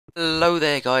Hello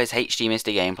there guys, HD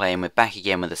Mr. Gameplay, and we're back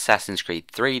again with Assassin's Creed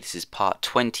 3. This is part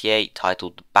 28,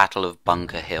 titled Battle of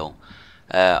Bunker Hill.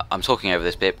 I'm talking over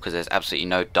this bit because there's absolutely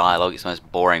no dialogue. It's the most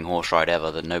boring horse ride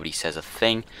ever that nobody says a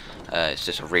thing. It's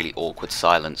just a really awkward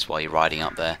silence while you're riding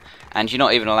up there. And you're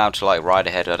not even allowed to like ride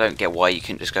ahead. I don't get why you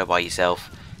couldn't just go by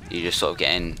yourself. You're just sort of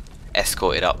getting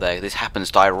escorted up there. This happens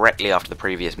directly after the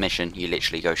previous mission. You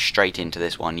literally go straight into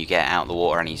this one, you get out of the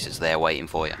water and he's just there waiting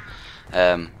for you.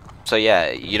 So yeah,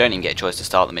 you don't even get a choice to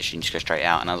start the mission, you just go straight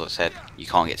out, and as I said, you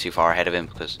can't get too far ahead of him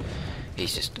because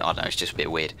he's just, I don't know, it's just a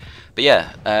bit weird. But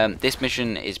yeah, this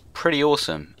mission is pretty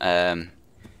awesome.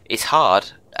 It's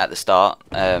hard at the start.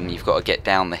 You've got to get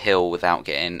down the hill without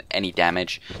getting any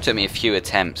damage. It took me a few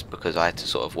attempts because I had to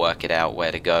sort of work it out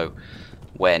where to go,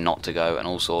 where not to go, and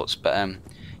all sorts. But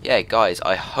yeah, guys,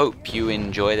 I hope you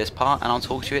enjoy this part, and I'll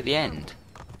talk to you at the end.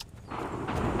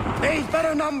 Hey,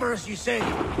 better numbers, you say?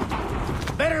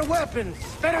 Better weapons,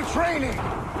 better training.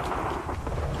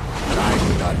 But I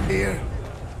do not fear.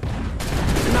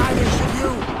 Neither should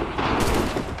you.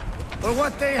 For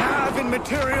what they have in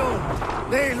material,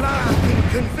 they lack in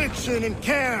conviction and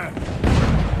care.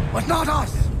 But not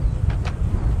us.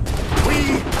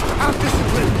 We have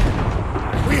discipline.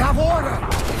 We have order.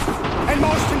 And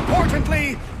most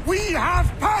importantly, we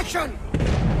have passion.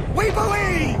 We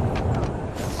believe.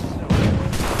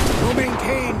 We'll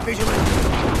maintain vigilance.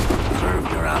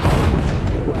 Conserve your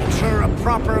ammo, ensure a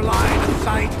proper line of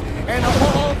sight, and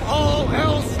above all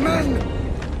else, men,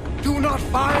 do not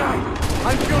fire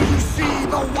until you see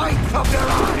the whites of their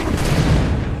eyes.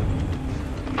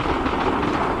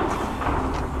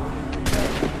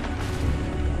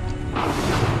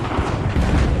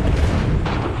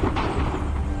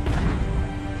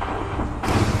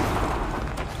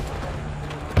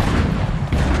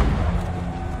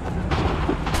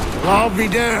 Well, I'll be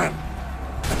damned.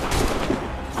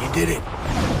 Did it.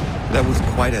 That was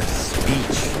quite a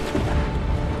speech.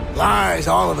 Lies,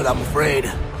 all of it, I'm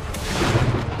afraid.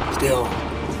 Still,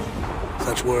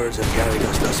 such words have carried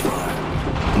us thus far.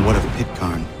 And what of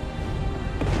Pitcairn?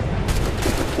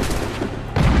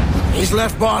 He's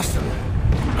left Boston,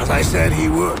 as I said he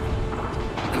would,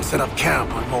 and set up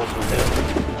camp on Molten Hill.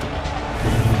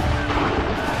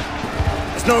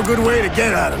 There's no good way to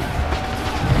get at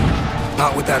him.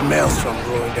 Not with that maelstrom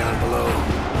brewing down below.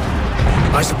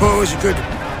 I suppose you could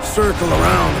circle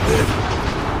around a bit,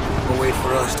 or wait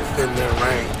for us to thin their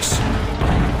ranks.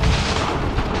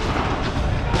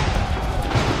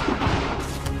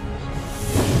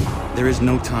 There is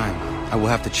no time. I will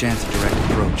have to chance a direct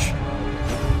approach.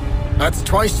 That's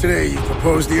twice today you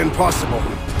proposed the impossible.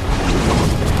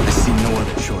 I see no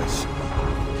other choice.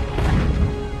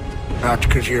 Not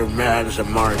because you're mad as a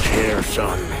March hare,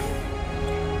 son.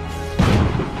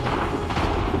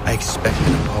 I expect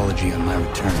an apology on my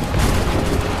return.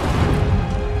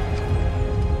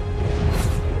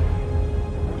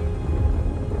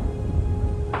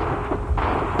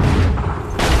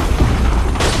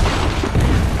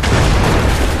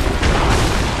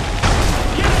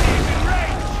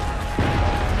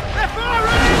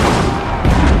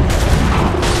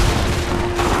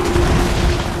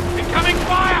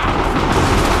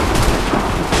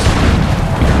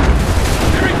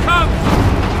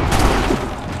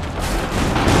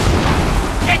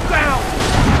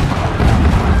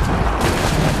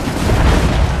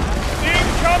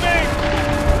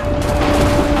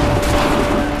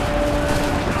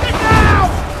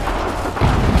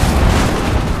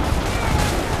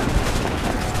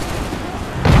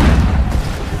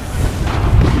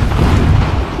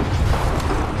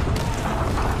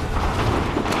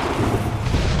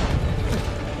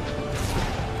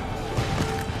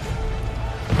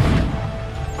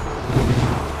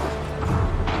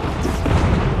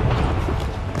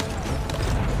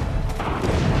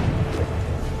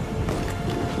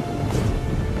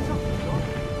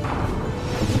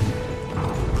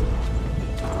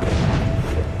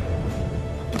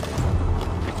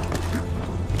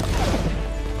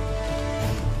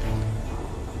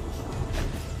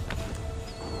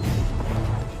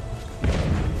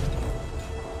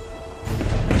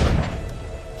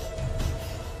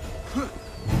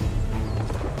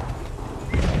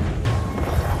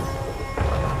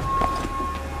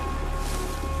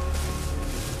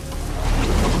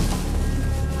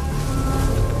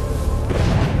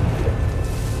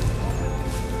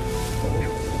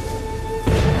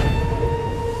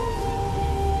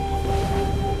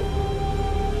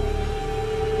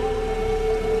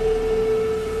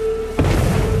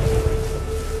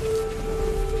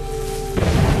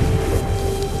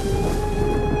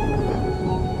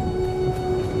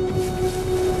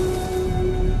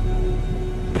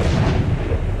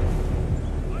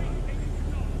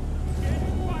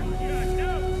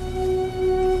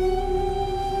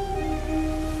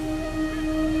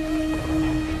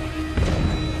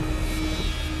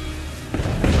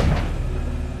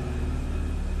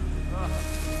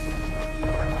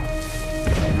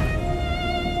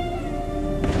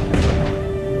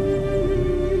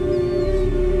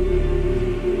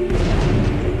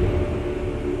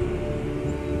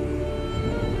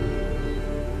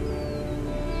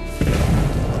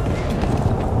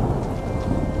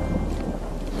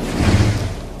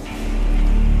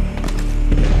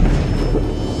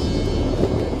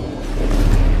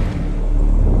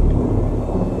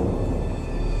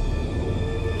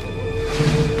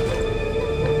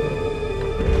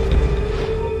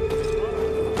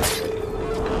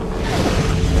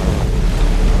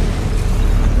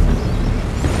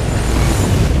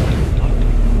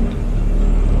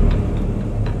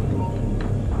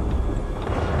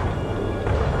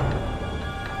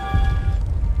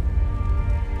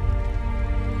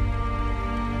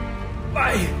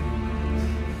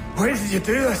 you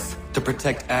do this? To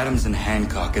protect Adams and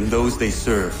Hancock and those they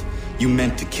serve, you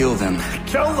meant to kill them.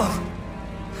 Kill them?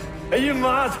 Are you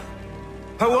mad?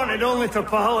 I wanted only to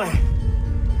parley.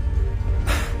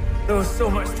 There was so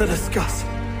much to discuss,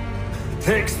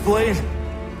 to explain.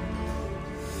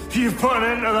 You put an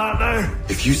end to that now.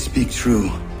 If you speak true,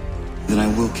 then I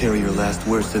will carry your last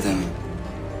words to them.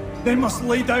 They must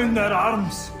lay down their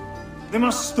arms. They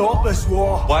must stop this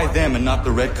war. Why them and not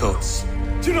the Redcoats?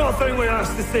 Do you not think we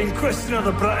asked the same question of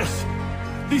the British?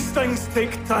 These things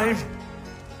take time.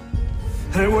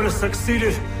 And it would have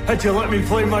succeeded had you let me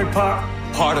play my part.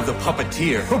 Part of the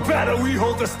puppeteer. But better we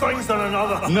hold the strings than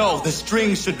another. No, the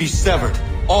strings should be severed.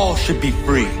 All should be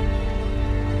free.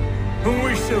 And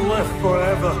we should live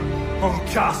forever on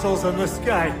castles in the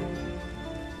sky.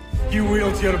 You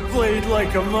wield your blade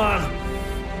like a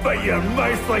man, but your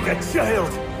mouth like a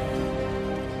child.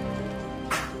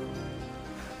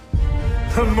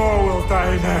 And more will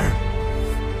die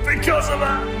now because of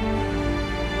that.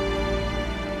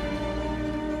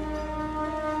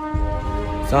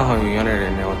 Sahoin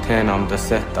jonerne o teenam da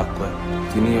setakwe.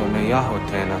 Tinio ne jaho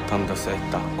teena tam da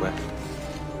setakwe.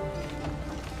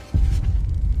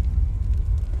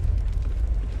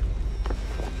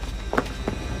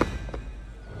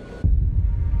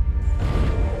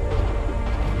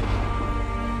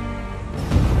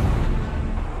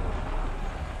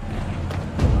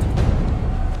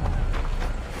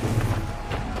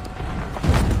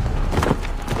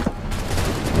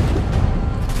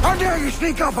 How dare you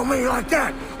sneak up on me like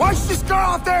that? Why don't you just go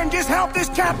out there and just help this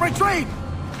cap retreat?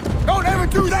 Don't ever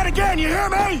do that again, you hear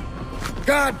me?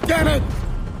 God damn it!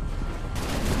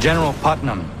 General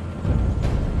Putnam.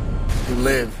 You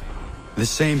live. The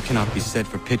same cannot be said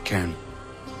for Pitcairn.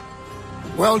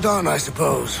 Well done, I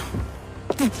suppose.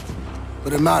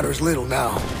 But it matters little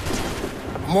now.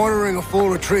 I'm ordering a full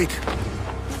retreat.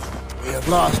 We have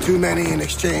lost too many in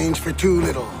exchange for too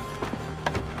little.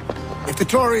 If the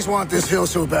Tories want this hill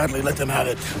so badly, let them have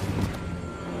it.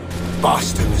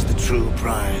 Boston is the true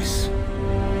prize.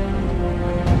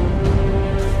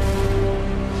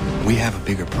 We have a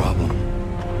bigger problem.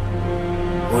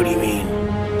 What do you mean?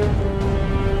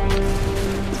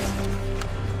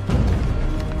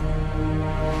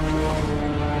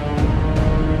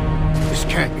 This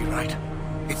can't be right.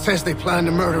 It says they plan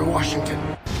to murder Washington.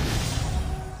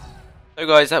 So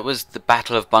guys, that was the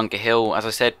Battle of Bunker Hill. As I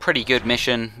said, pretty good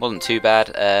mission, wasn't too bad.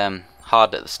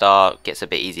 Hard at the start, gets a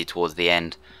bit easier towards the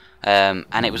end.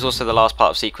 And it was also the last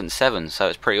part of Sequence 7, so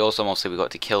it's pretty awesome. Also, we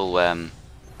got to kill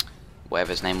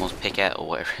whatever his name was, Pickett or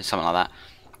whatever, something like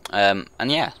that.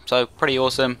 And yeah, so pretty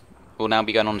awesome. We'll now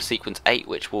be going on to Sequence 8,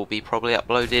 which will be probably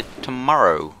uploaded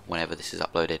tomorrow, whenever this is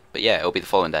uploaded. But yeah, it'll be the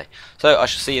following day. So I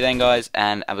shall see you then, guys,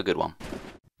 and have a good one.